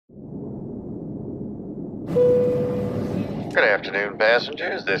Good afternoon,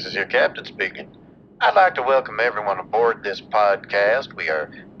 passengers. This is your captain speaking. I'd like to welcome everyone aboard this podcast. We are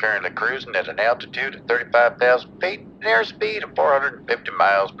currently cruising at an altitude of 35,000 feet and airspeed of 450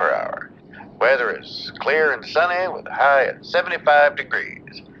 miles per hour. Weather is clear and sunny with a high of 75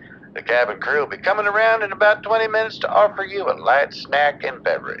 degrees. The cabin crew will be coming around in about 20 minutes to offer you a light snack and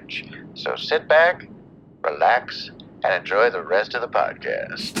beverage. So sit back, relax, and enjoy the rest of the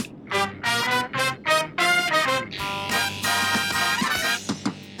podcast.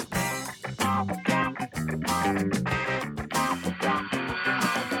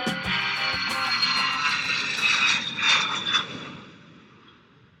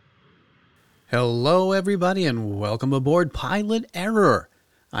 Hello, everybody, and welcome aboard Pilot Error.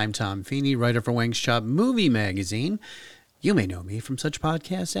 I'm Tom Feeney, writer for Wang's Chop Movie Magazine. You may know me from such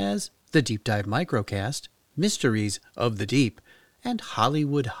podcasts as The Deep Dive Microcast, Mysteries of the Deep, and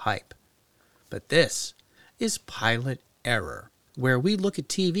Hollywood Hype. But this is Pilot Error, where we look at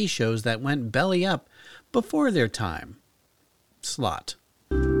TV shows that went belly up before their time slot.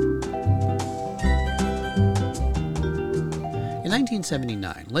 In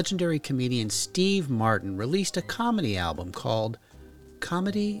 1979, legendary comedian Steve Martin released a comedy album called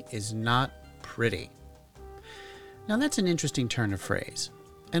Comedy Is Not Pretty. Now that's an interesting turn of phrase,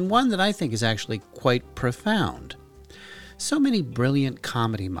 and one that I think is actually quite profound. So many brilliant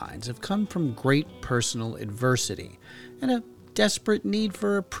comedy minds have come from great personal adversity and a desperate need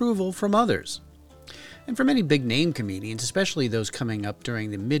for approval from others. And for many big-name comedians, especially those coming up during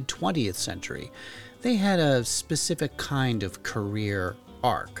the mid-20th century, they had a specific kind of career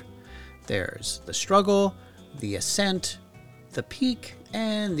arc. There's the struggle, the ascent, the peak,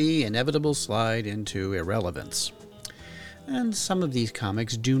 and the inevitable slide into irrelevance. And some of these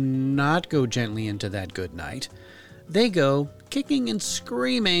comics do not go gently into that good night. They go kicking and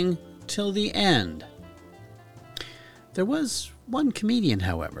screaming till the end. There was one comedian,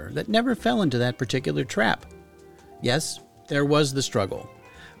 however, that never fell into that particular trap. Yes, there was the struggle.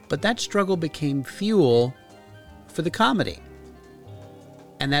 But that struggle became fuel for the comedy.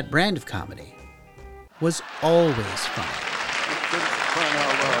 And that brand of comedy was always funny.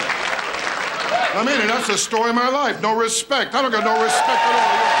 I mean, that's the story of my life. No respect. I don't get no respect at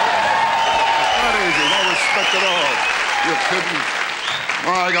all. It's not easy. No respect at all. You're kidding. Oh,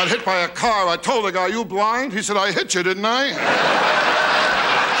 I got hit by a car. I told the guy, "You blind?" He said, "I hit you, didn't I?"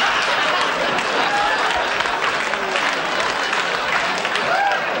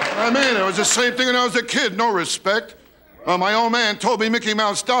 I mean, it was the same thing when I was a kid. No respect. My old man told me Mickey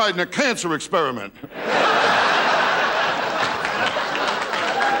Mouse died in a cancer experiment. When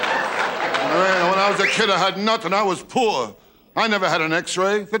I was a kid, I had nothing. I was poor. I never had an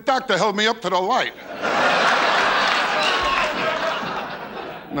x-ray. The doctor held me up to the light.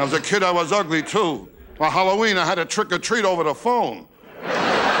 When I was a kid, I was ugly, too. For Halloween, I had a trick-or-treat over the phone.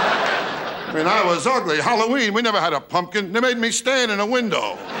 I mean, I was ugly. Halloween, we never had a pumpkin. They made me stand in a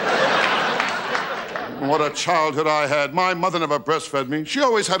window. What a childhood I had. My mother never breastfed me. She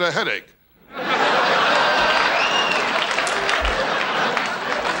always had a headache.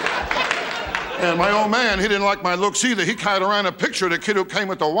 And my old man, he didn't like my looks either. He carried around a picture of the kid who came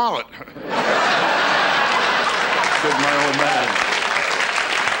with the wallet. Said my old man.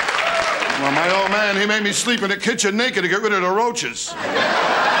 Well, my old man, he made me sleep in the kitchen naked to get rid of the roaches.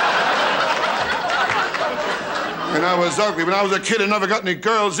 And I was ugly. When I was a kid, I never got any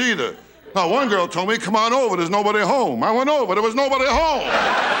girls either. Now, one girl told me, "Come on over, there's nobody home." I went over, there was nobody home.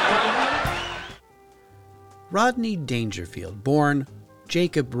 Rodney Dangerfield, born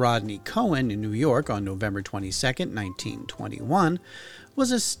Jacob Rodney Cohen in New York on November 22, 1921,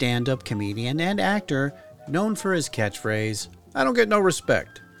 was a stand-up comedian and actor known for his catchphrase, "I don't get no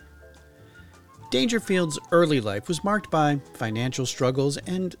respect." Dangerfield's early life was marked by financial struggles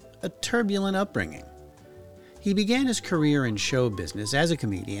and a turbulent upbringing. He began his career in show business as a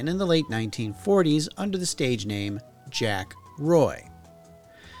comedian in the late 1940s under the stage name Jack Roy.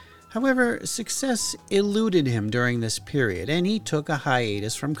 However, success eluded him during this period, and he took a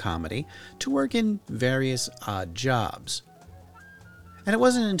hiatus from comedy to work in various odd jobs. And it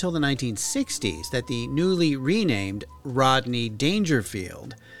wasn't until the 1960s that the newly renamed Rodney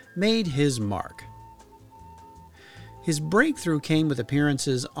Dangerfield made his mark. His breakthrough came with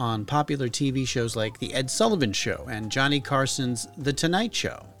appearances on popular TV shows like The Ed Sullivan Show and Johnny Carson's The Tonight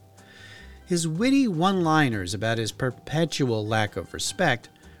Show. His witty one-liners about his perpetual lack of respect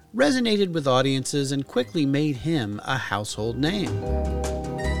resonated with audiences and quickly made him a household name.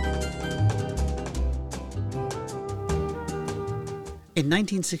 In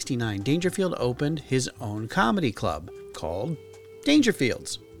 1969, Dangerfield opened his own comedy club called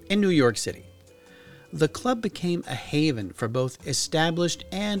Dangerfield's in New York City. the club became a haven for both established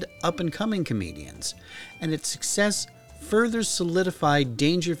and up-and-coming comedians, and its success further solidified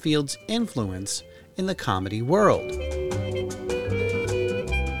Dangerfield's influence in the comedy world.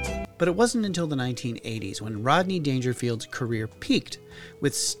 But it wasn't until the 1980s when Rodney Dangerfield's career peaked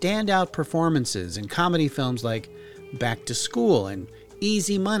with standout performances in comedy films like Back to School and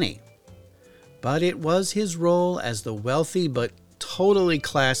Easy Money. But it was his role as the wealthy but totally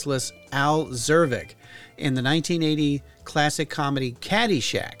classless Al Zervik in the 1980 classic comedy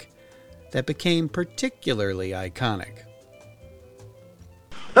Caddyshack that became particularly iconic.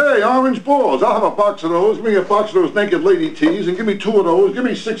 Hey, orange balls. I'll have a box of those. Give me a box of those naked lady tees, and give me 2 of those. Give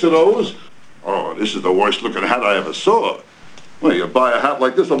me 6 of those. Oh, this is the worst looking hat I ever saw. Well, you buy a hat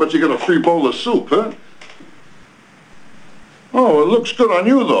like this, I'll bet you get a free bowl of soup, huh? Oh, it looks good on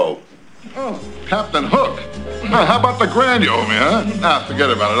you, though. Oh, Captain Hook. How about the grand you owe me, huh? Ah, forget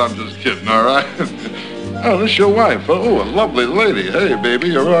about it. I'm just kidding, all right? Oh, this your wife. Oh, a lovely lady. Hey, baby,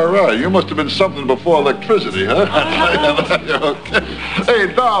 you're all right. You must have been something before electricity, huh? Okay. Hey,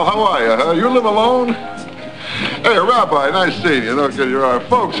 doll, how are you, huh? You live alone? Hey, Rabbi, nice seeing you. Okay, you're all right.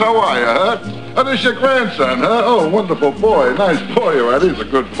 Folks, how are you, huh? Oh, this your grandson, huh? Oh, wonderful boy. Nice boy, all right. He's a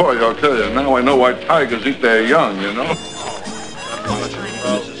good boy, okay. And now I know why tigers eat their young, you know?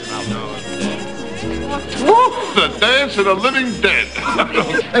 Woo! The dance of the living dead.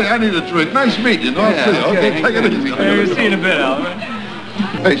 Hey, I need a drink. Nice meeting you. No, I'll see you. Okay, take it easy. We'll see you in a bit, Alvin.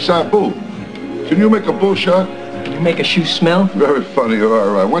 Hey, Sabu, can you make a bull shot? Can you make a shoe smell? Very funny. You're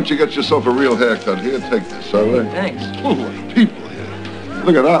all right. Why don't you get yourself a real haircut? Here, take this, all right? Thanks. Ooh, people here.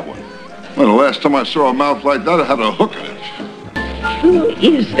 Look at that one. Well, the last time I saw a mouth like that, I had a hook in it. Who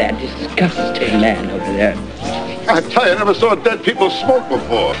is that disgusting man over there? I tell you, I never saw dead people smoke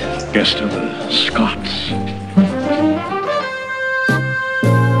before. Guest of the Scots.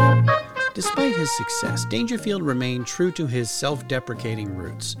 Despite his success, Dangerfield remained true to his self-deprecating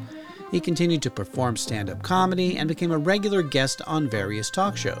roots. He continued to perform stand-up comedy and became a regular guest on various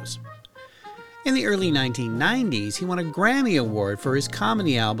talk shows. In the early 1990s, he won a Grammy Award for his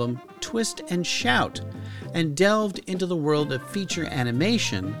comedy album Twist and Shout, and delved into the world of feature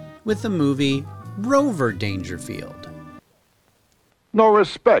animation with the movie Rover Dangerfield. No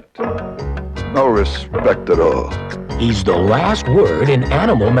respect. No respect at all. He's the last word in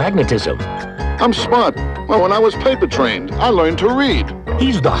animal magnetism. I'm smart. Well, when I was paper trained, I learned to read.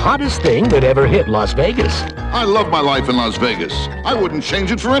 He's the hottest thing that ever hit Las Vegas. I love my life in Las Vegas. I wouldn't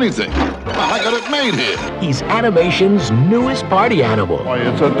change it for anything. I got it made here. He's animation's newest party animal. Why,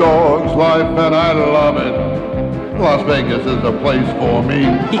 it's a dog's life and I love it. Las Vegas is a place for me.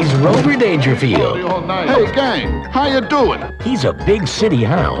 He's Rover Dangerfield. Hey, gang, how you doing? He's a big city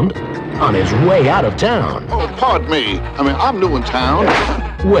hound on his way out of town. Oh, pardon me. I mean, I'm new in town.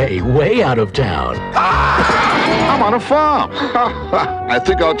 Way out of town. I'm on a farm. I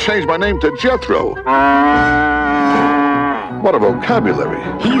think I'll change my name to Jethro. What a vocabulary.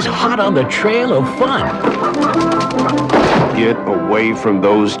 He's hot on the trail of fun. Get away from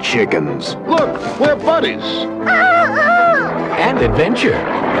those chickens. Look, we're buddies. And adventure.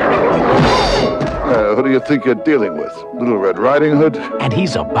 Who do you think you're dealing with? Little Red Riding Hood? And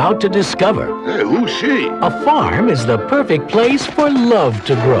he's about to discover Hey, who's she? a farm is the perfect place for love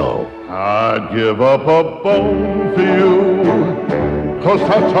to grow. I'd give up a bone for you, 'cause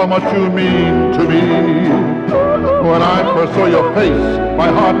that's how much you mean to me. When I first saw your face, my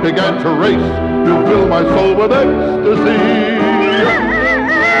heart began to race. You fill my soul with ecstasy.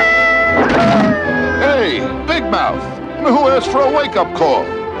 Hey, Big Mouth, who asked for a wake-up call?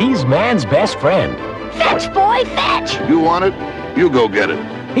 He's man's best friend. Fetch, boy, fetch! You want it? You go get it.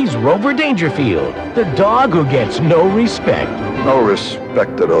 He's Rover Dangerfield, the dog who gets no respect. No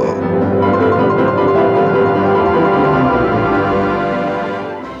respect at all.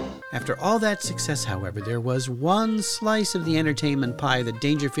 After all that success, however, there was one slice of the entertainment pie that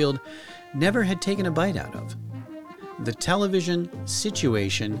Dangerfield never had taken a bite out of: the television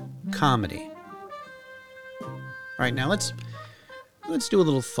situation comedy. All right, now let's do a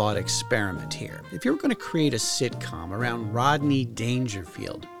little thought experiment here. If you were going to create a sitcom around Rodney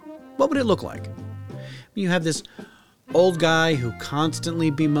Dangerfield, what would it look like? You have this old guy who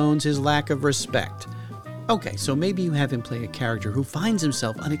constantly bemoans his lack of respect. Okay, so maybe you have him play a character who finds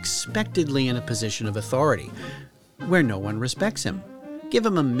himself unexpectedly in a position of authority, where no one respects him. Give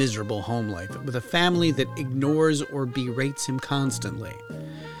him a miserable home life with a family that ignores or berates him constantly.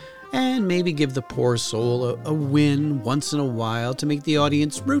 And maybe give the poor soul a win once in a while to make the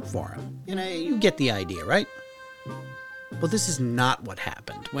audience root for him. You get the idea, right? Well, this is not what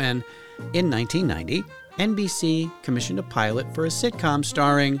happened when, in 1990, NBC commissioned a pilot for a sitcom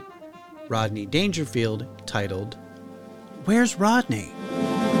starring Rodney Dangerfield, titled, Where's Rodney?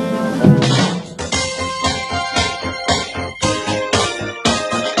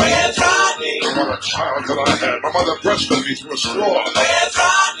 Where's Rodney? What a childhood I had. My mother breastfed me through a straw. Where's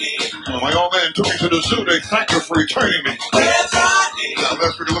Rodney? When my old man took me to the zoo, they thanked her for returning me. Where's Rodney? Now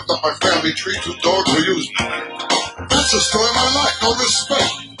that's when he looked up my family tree, 2 dogs were using me. That's the story of my life. No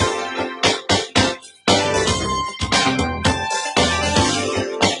respect.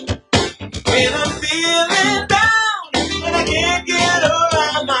 When I'm feeling down and I can't get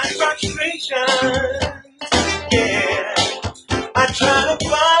around my frustration, yeah, I try to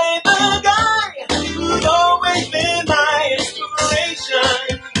find the guy who's always been my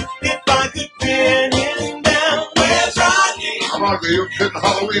inspiration. If I could pin him down, where's Rodney? I'm ugly, you kid. In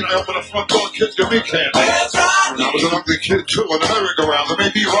Halloween, I opened the front door, kids give me candy. Where's Rodney? I was an ugly kid, too, and the merry-go-round that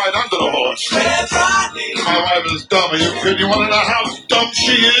made me ride under the horse. Where's Rodney? My wife is dumb, are you kidding? You want to know how dumb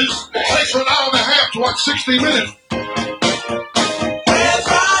she is? It takes her an hour and a half to watch 60 Minutes. Where's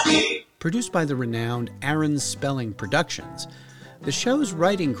Rodney? Produced by the renowned Aaron Spelling Productions, the show's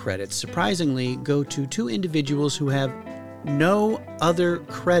writing credits surprisingly go to 2 individuals who have no other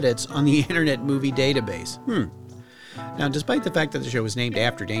credits on the Internet Movie Database. Now, despite the fact that the show was named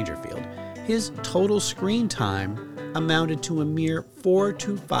after Dangerfield, his total screen time amounted to a mere 4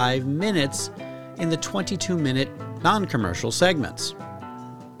 to 5 minutes in the 22-minute non-commercial segments.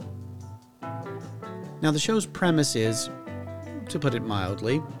 Now, the show's premise is, to put it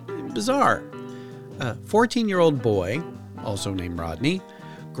mildly, bizarre. A 14-year-old boy, also named Rodney,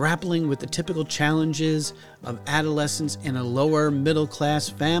 grappling with the typical challenges of adolescence in a lower middle-class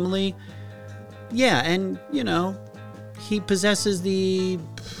family. Yeah, and, he possesses the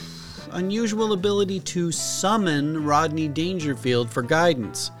unusual ability to summon Rodney Dangerfield for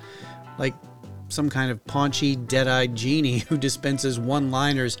guidance, like some kind of paunchy, dead-eyed genie who dispenses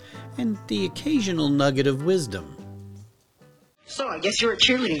one-liners and the occasional nugget of wisdom. So, I guess you're at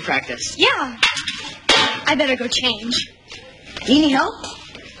cheerleading practice. Yeah. I better go change. Need any help?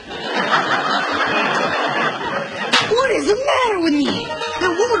 What is the matter with me?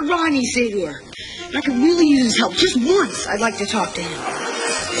 Now, what would Rodney say to her? I could really use his help just once. I'd like to talk to him.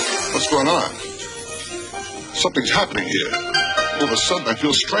 What's going on? Something's happening here. All of a sudden, I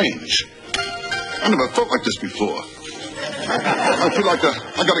feel strange. I never felt like this before. I feel like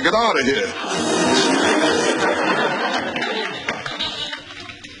I gotta get out of here.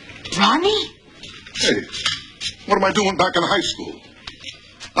 Rodney? Hey, what am I doing back in high school?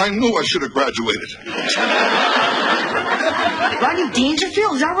 I knew I should have graduated. Rodney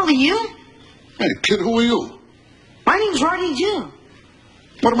Dangerfield? Is that really you? Hey, kid, who are you? My name's Rodney, too.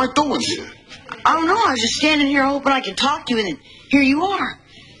 What am I doing here? I don't know. I was just standing here hoping I could talk to you, and then here you are.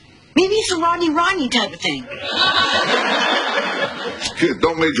 Maybe it's a Rodney type of thing. Kid,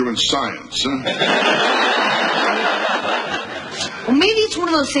 don't major in science, huh? Well, maybe it's one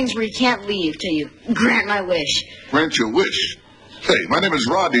of those things where you can't leave till you grant my wish. Grant your wish? Hey, my name is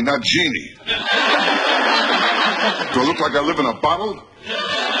Rodney, not Genie. Do I look like I live in a bottle?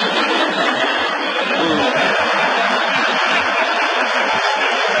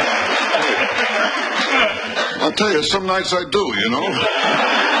 I'll tell you, some nights I do,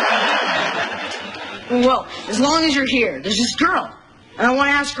 Well, as long as you're here, there's this girl, and I want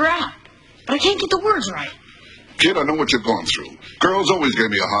to ask her out. But I can't get the words right. Kid, I know what you're going through. Girls always gave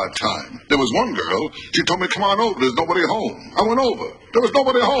me a hard time. There was one girl, she told me, come on over, there's nobody home. I went over. There was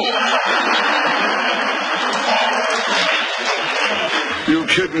nobody home. You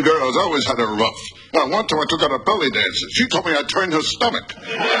kidding girls, I always had her rough. Now, one time I took out a belly dancer. She told me I'd turn her stomach.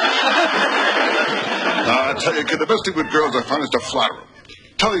 I tell you, kid, the best thing with girls I find is to flatter them.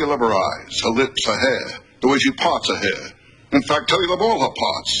 Tell her you love her eyes, her lips, her hair, the way she parts her hair. In fact, tell her you love all her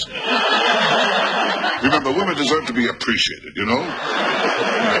parts. Remember, women deserve to be appreciated,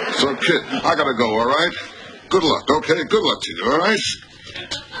 So, kid, I gotta go, all right? Good luck, okay? Good luck to you, all right?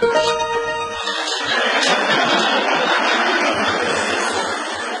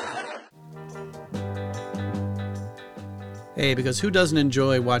 Hey, because who doesn't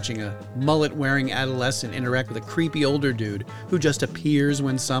enjoy watching a mullet-wearing adolescent interact with a creepy older dude who just appears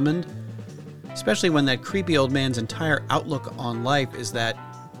when summoned? Especially when that creepy old man's entire outlook on life is that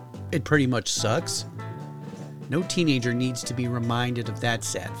it pretty much sucks. No teenager needs to be reminded of that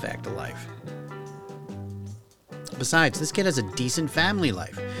sad fact of life. Besides, this kid has a decent family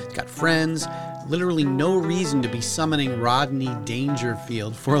life. He's got friends, literally no reason to be summoning Rodney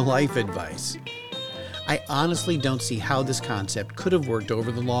Dangerfield for life advice. I honestly don't see how this concept could have worked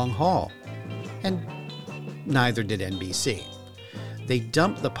over the long haul. And neither did NBC. They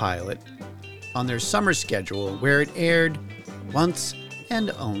dumped the pilot on their summer schedule where it aired once and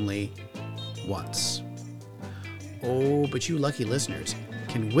only once. Oh, but you lucky listeners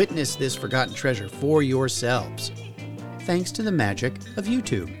can witness this forgotten treasure for yourselves, thanks to the magic of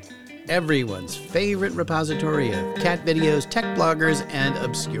YouTube, everyone's favorite repository of cat videos, tech bloggers, and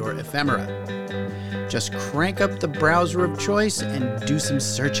obscure ephemera. Just crank up the browser of choice and do some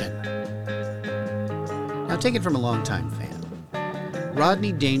searching. Now take it from a longtime fan.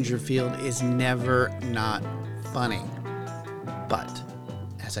 Rodney Dangerfield is never not funny. But,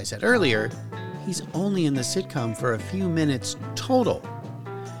 as I said earlier, he's only in the sitcom for a few minutes total,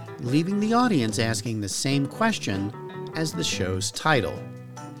 leaving the audience asking the same question as the show's title.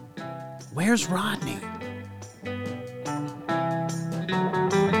 Where's Rodney?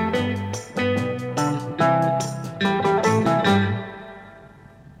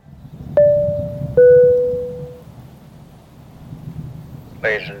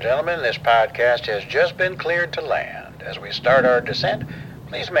 Ladies and gentlemen, this podcast has just been cleared to land. As we start our descent,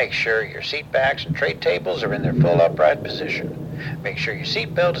 please make sure your seat backs and tray tables are in their full upright position. Make sure your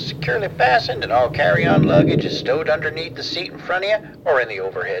seatbelt is securely fastened and all carry-on luggage is stowed underneath the seat in front of you or in the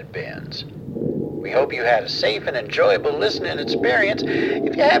overhead bins. We hope you had a safe and enjoyable listening experience.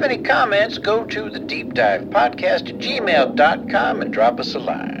 If you have any comments, go to the deepdivepodcast@gmail.com and drop us a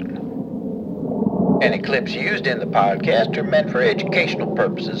line. Any clips used in the podcast are meant for educational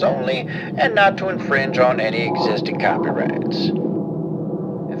purposes only and not to infringe on any existing copyrights.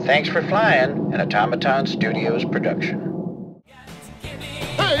 And thanks for flying, an Automaton Studios production.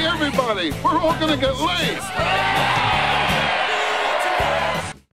 Hey, everybody, we're all gonna get laid.